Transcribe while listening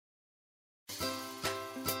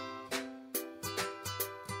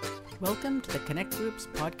Welcome to the Connect Group's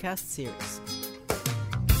podcast series.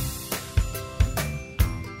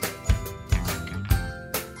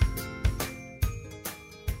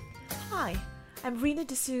 Hi, I'm Rena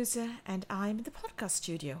D'Souza and I'm in the podcast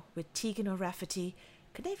studio with Tegan O'Rafferty,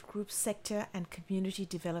 Connect Group's Sector and Community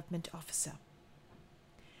Development Officer.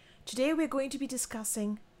 Today we're going to be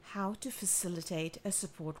discussing how to facilitate a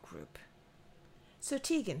support group. So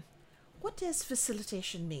Tegan, what does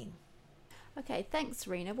facilitation mean? Okay, thanks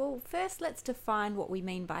Rena. Well, first let's define what we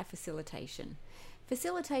mean by facilitation.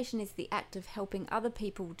 Facilitation is the act of helping other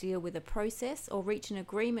people deal with a process or reach an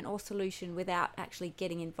agreement or solution without actually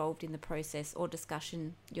getting involved in the process or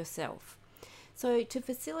discussion yourself. So to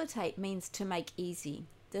facilitate means to make easy.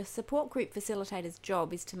 The support group facilitator's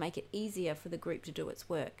job is to make it easier for the group to do its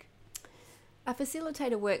work. A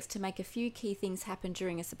facilitator works to make a few key things happen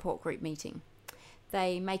during a support group meeting.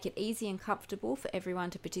 They make it easy and comfortable for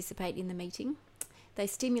everyone to participate in the meeting. They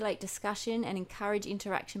stimulate discussion and encourage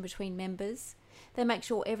interaction between members. They make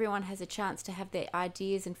sure everyone has a chance to have their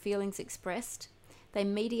ideas and feelings expressed. They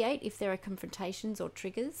mediate if there are confrontations or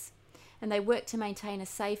triggers. And they work to maintain a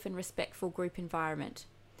safe and respectful group environment.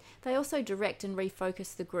 They also direct and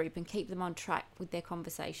refocus the group and keep them on track with their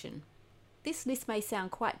conversation. This list may sound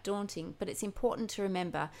quite daunting, but it's important to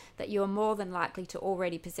remember that you are more than likely to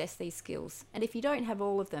already possess these skills. And if you don't have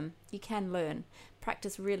all of them, you can learn.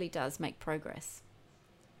 Practice really does make progress.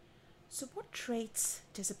 So what traits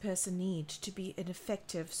does a person need to be an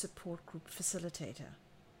effective support group facilitator?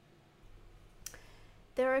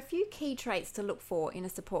 There are a few key traits to look for in a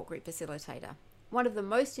support group facilitator. One of the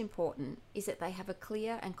most important is that they have a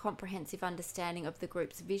clear and comprehensive understanding of the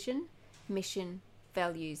group's vision, mission,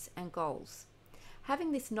 values and goals.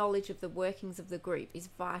 Having this knowledge of the workings of the group is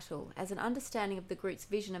vital, as an understanding of the group's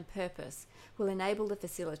vision and purpose will enable the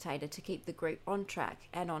facilitator to keep the group on track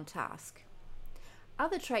and on task.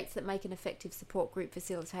 Other traits that make an effective support group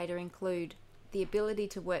facilitator include the ability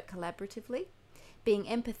to work collaboratively, being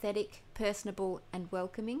empathetic, personable and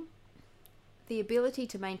welcoming, the ability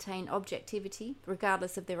to maintain objectivity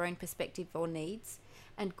regardless of their own perspective or needs,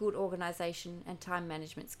 and good organisation and time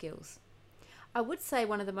management skills. I would say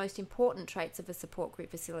one of the most important traits of a support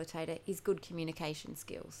group facilitator is good communication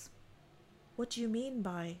skills. What do you mean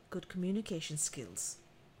by good communication skills?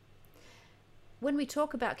 When we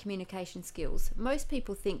talk about communication skills, most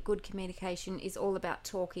people think good communication is all about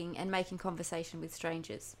talking and making conversation with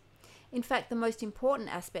strangers. In fact, the most important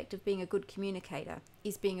aspect of being a good communicator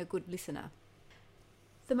is being a good listener.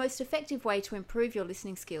 The most effective way to improve your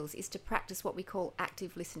listening skills is to practice what we call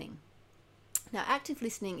active listening. Now, active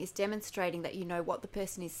listening is demonstrating that you know what the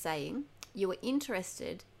person is saying, you are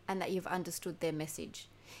interested, and that you've understood their message.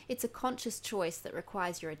 It's a conscious choice that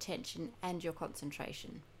requires your attention and your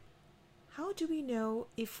concentration. How do we know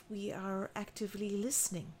if we are actively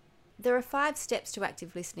listening? There are 5 steps to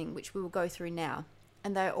active listening, which we will go through now,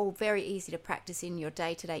 and they're all very easy to practice in your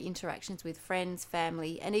day-to-day interactions with friends,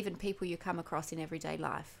 family, and even people you come across in everyday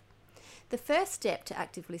life. The first step to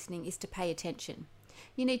active listening is to pay attention.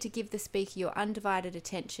 You need to give the speaker your undivided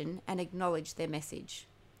attention and acknowledge their message.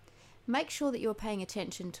 Make sure that you're paying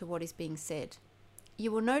attention to what is being said.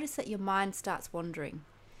 You will notice that your mind starts wandering.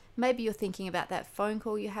 Maybe you're thinking about that phone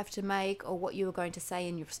call you have to make or what you are going to say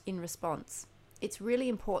in response. It's really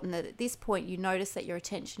important that at this point you notice that your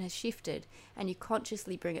attention has shifted and you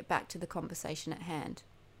consciously bring it back to the conversation at hand.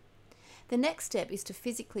 The next step is to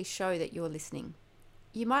physically show that you're listening.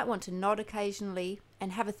 You might want to nod occasionally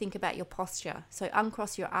and have a think about your posture. So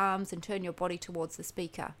uncross your arms and turn your body towards the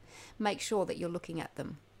speaker. Make sure that you're looking at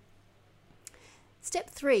them. Step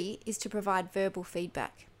 3 is to provide verbal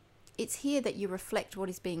feedback. It's here that you reflect what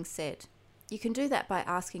is being said. You can do that by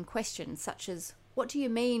asking questions such as, "What do you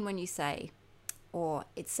mean when you say?" Or,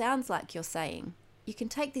 "It sounds like you're saying." You can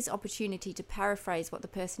take this opportunity to paraphrase what the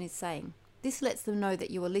person is saying. This lets them know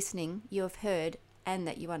that you are listening, you have heard, and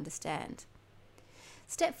that you understand.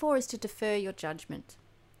 Step 4 is to defer your judgment.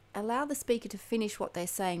 Allow the speaker to finish what they're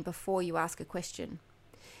saying before you ask a question.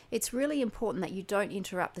 It's really important that you don't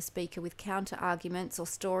interrupt the speaker with counter-arguments or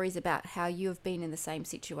stories about how you have been in the same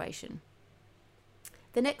situation.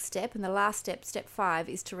 The next step, and the last step, step 5,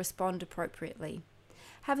 is to respond appropriately.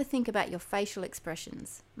 Have a think about your facial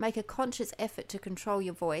expressions. Make a conscious effort to control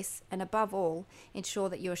your voice, and above all, ensure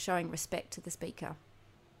that you are showing respect to the speaker.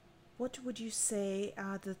 What would you say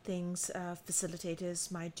are the things facilitators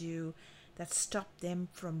might do that stop them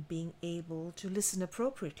from being able to listen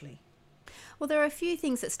appropriately? Well, there are a few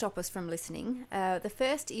things that stop us from listening. The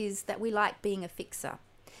first is that we like being a fixer.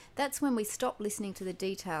 That's when we stop listening to the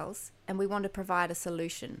details and we want to provide a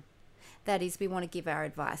solution. That is, we want to give our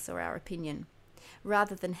advice or our opinion,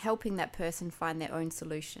 rather than helping that person find their own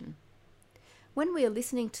solution. When we are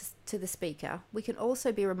listening to the speaker, we can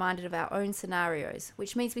also be reminded of our own scenarios,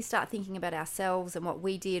 which means we start thinking about ourselves and what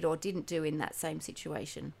we did or didn't do in that same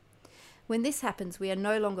situation. When this happens, we are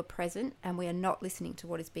no longer present and we are not listening to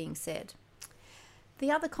what is being said. The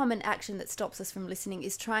other common action that stops us from listening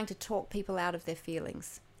is trying to talk people out of their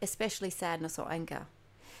feelings, especially sadness or anger.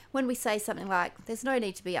 When we say something like, "There's no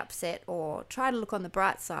need to be upset," or "Try to look on the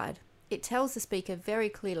bright side," it tells the speaker very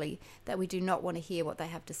clearly that we do not want to hear what they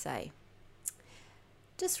have to say.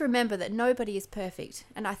 Just remember that nobody is perfect,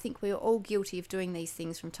 and I think we are all guilty of doing these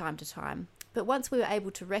things from time to time. But once we are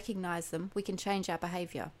able to recognize them, we can change our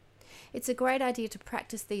behavior. It's a great idea to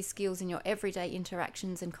practice these skills in your everyday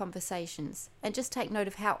interactions and conversations, and just take note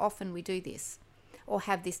of how often we do this, or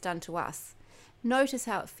have this done to us. Notice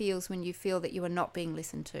how it feels when you feel that you are not being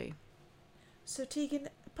listened to. So Tegan,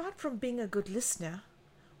 apart from being a good listener,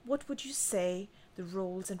 what would you say the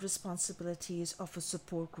roles and responsibilities of a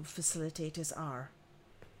support group facilitators are?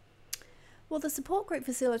 Well, the support group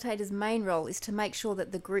facilitator's main role is to make sure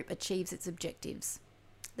that the group achieves its objectives.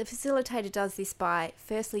 The facilitator does this by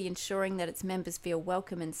firstly ensuring that its members feel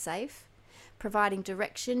welcome and safe, providing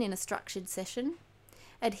direction in a structured session,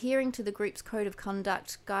 adhering to the group's code of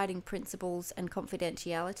conduct, guiding principles and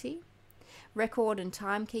confidentiality, record and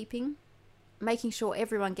timekeeping, making sure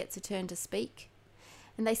everyone gets a turn to speak,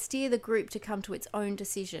 and they steer the group to come to its own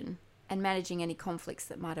decision and managing any conflicts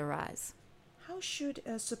that might arise. How should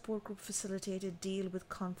a support group facilitator deal with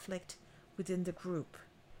conflict within the group?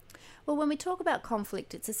 Well, when we talk about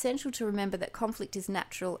conflict, it's essential to remember that conflict is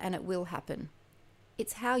natural and it will happen.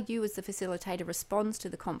 It's how you as the facilitator responds to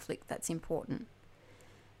the conflict that's important.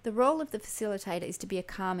 The role of the facilitator is to be a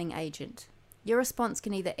calming agent. Your response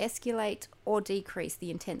can either escalate or decrease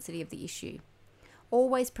the intensity of the issue.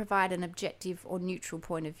 Always provide an objective or neutral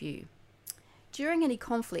point of view. During any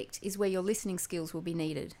conflict is where your listening skills will be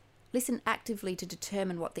needed. Listen actively to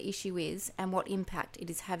determine what the issue is and what impact it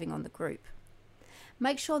is having on the group.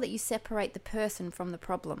 Make sure that you separate the person from the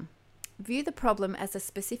problem. View the problem as a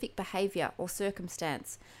specific behaviour or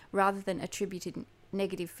circumstance rather than attributing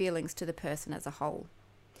negative feelings to the person as a whole.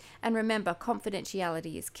 And remember,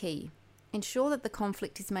 confidentiality is key. Ensure that the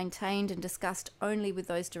conflict is maintained and discussed only with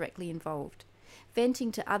those directly involved. Venting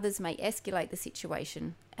to others may escalate the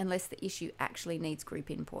situation unless the issue actually needs group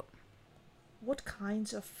input. What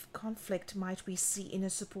kinds of conflict might we see in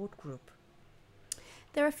a support group?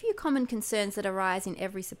 There are a few common concerns that arise in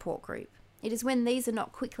every support group. It is when these are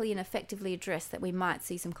not quickly and effectively addressed that we might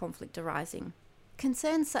see some conflict arising.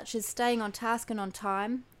 Concerns such as staying on task and on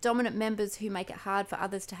time, dominant members who make it hard for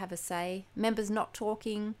others to have a say, members not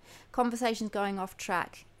talking, conversations going off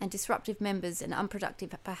track, and disruptive members and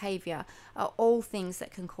unproductive behaviour are all things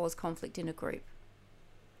that can cause conflict in a group.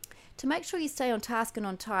 To make sure you stay on task and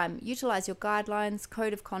on time, utilise your guidelines,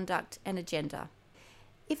 code of conduct and agenda.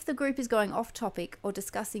 If the group is going off topic or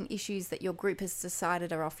discussing issues that your group has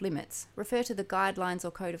decided are off limits, refer to the guidelines or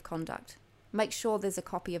code of conduct. Make sure there's a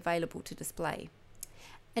copy available to display.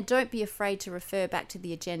 And don't be afraid to refer back to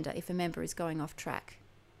the agenda if a member is going off track.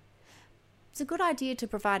 It's a good idea to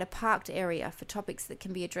provide a parked area for topics that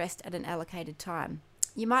can be addressed at an allocated time.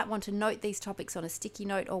 You might want to note these topics on a sticky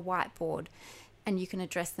note or whiteboard, and you can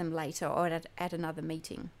address them later or at another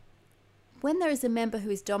meeting. When there is a member who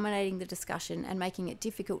is dominating the discussion and making it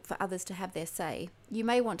difficult for others to have their say, you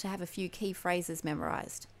may want to have a few key phrases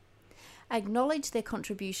memorised. Acknowledge their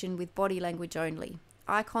contribution with body language only.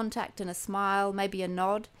 Eye contact and a smile, maybe a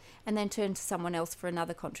nod, and then turn to someone else for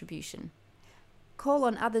another contribution. Call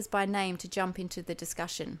on others by name to jump into the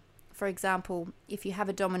discussion. For example, if you have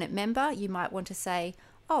a dominant member, you might want to say,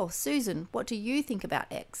 "Oh, Susan, what do you think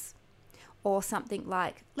about X?" Or something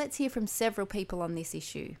like, "Let's hear from several people on this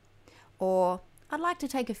issue." Or, "I'd like to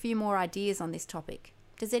take a few more ideas on this topic.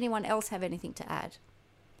 Does anyone else have anything to add?"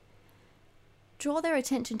 Draw their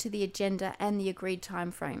attention to the agenda and the agreed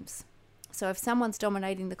timeframes. So if someone's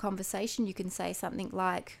dominating the conversation, you can say something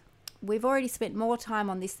like, "We've already spent more time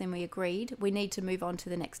on this than we agreed. We need to move on to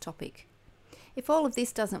the next topic." If all of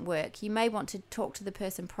this doesn't work, you may want to talk to the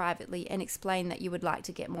person privately and explain that you would like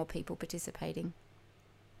to get more people participating.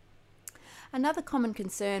 Another common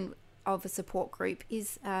concern of a support group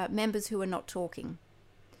is members who are not talking.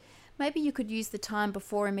 Maybe you could use the time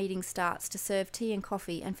before a meeting starts to serve tea and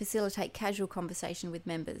coffee and facilitate casual conversation with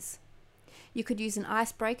members. You could use an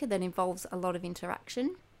icebreaker that involves a lot of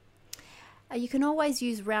interaction. You can always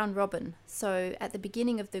use round robin. So at the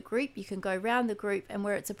beginning of the group, you can go round the group and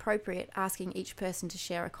where it's appropriate, asking each person to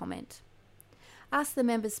share a comment. Ask the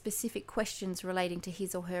members specific questions relating to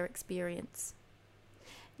his or her experience.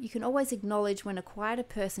 You can always acknowledge when a quieter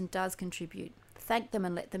person does contribute. Thank them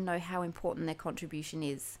and let them know how important their contribution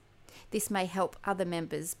is. This may help other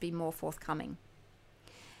members be more forthcoming.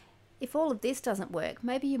 If all of this doesn't work,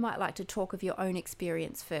 maybe you might like to talk of your own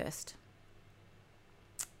experience first.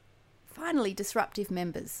 Finally, disruptive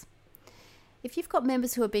members. If you've got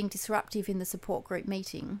members who are being disruptive in the support group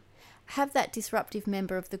meeting, have that disruptive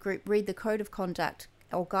member of the group read the code of conduct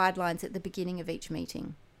or guidelines at the beginning of each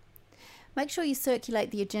meeting. Make sure you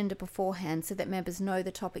circulate the agenda beforehand so that members know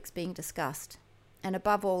the topics being discussed. And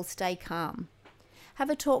above all, stay calm. Have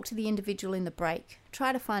a talk to the individual in the break.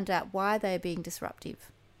 Try to find out why they are being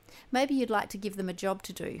disruptive. Maybe you'd like to give them a job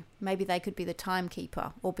to do. Maybe they could be the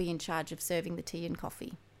timekeeper or be in charge of serving the tea and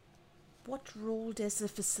coffee. What role does the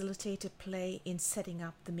facilitator play in setting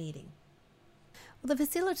up the meeting? Well, the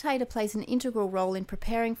facilitator plays an integral role in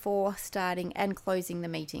preparing for, starting and closing the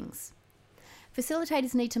meetings.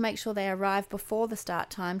 Facilitators need to make sure they arrive before the start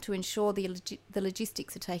time to ensure the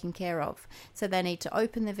logistics are taken care of. So they need to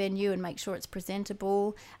open the venue and make sure it's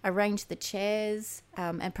presentable, arrange the chairs,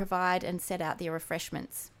 and provide and set out the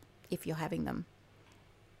refreshments, if you're having them.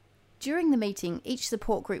 During the meeting, each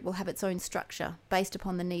support group will have its own structure based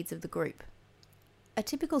upon the needs of the group. A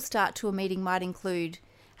typical start to a meeting might include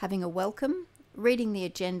having a welcome, reading the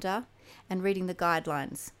agenda, and reading the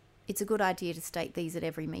guidelines. It's a good idea to state these at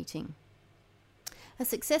every meeting. A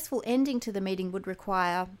successful ending to the meeting would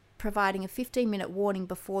require providing a 15-minute warning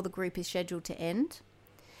before the group is scheduled to end,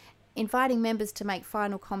 inviting members to make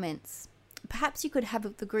final comments. Perhaps you could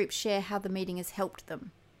have the group share how the meeting has helped them.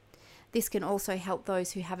 This can also help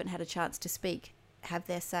those who haven't had a chance to speak have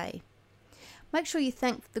their say. Make sure you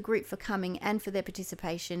thank the group for coming and for their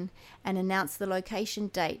participation and announce the location,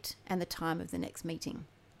 date and the time of the next meeting.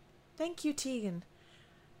 Thank you, Tegan.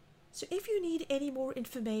 So if you need any more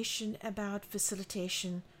information about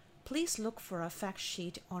facilitation, please look for our fact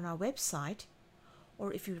sheet on our website,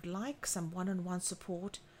 or if you'd like some one-on-one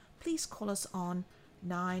support, please call us on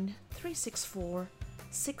 9364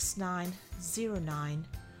 6909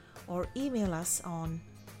 or email us on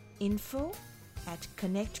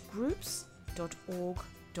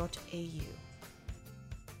info@connectgroups.org.au.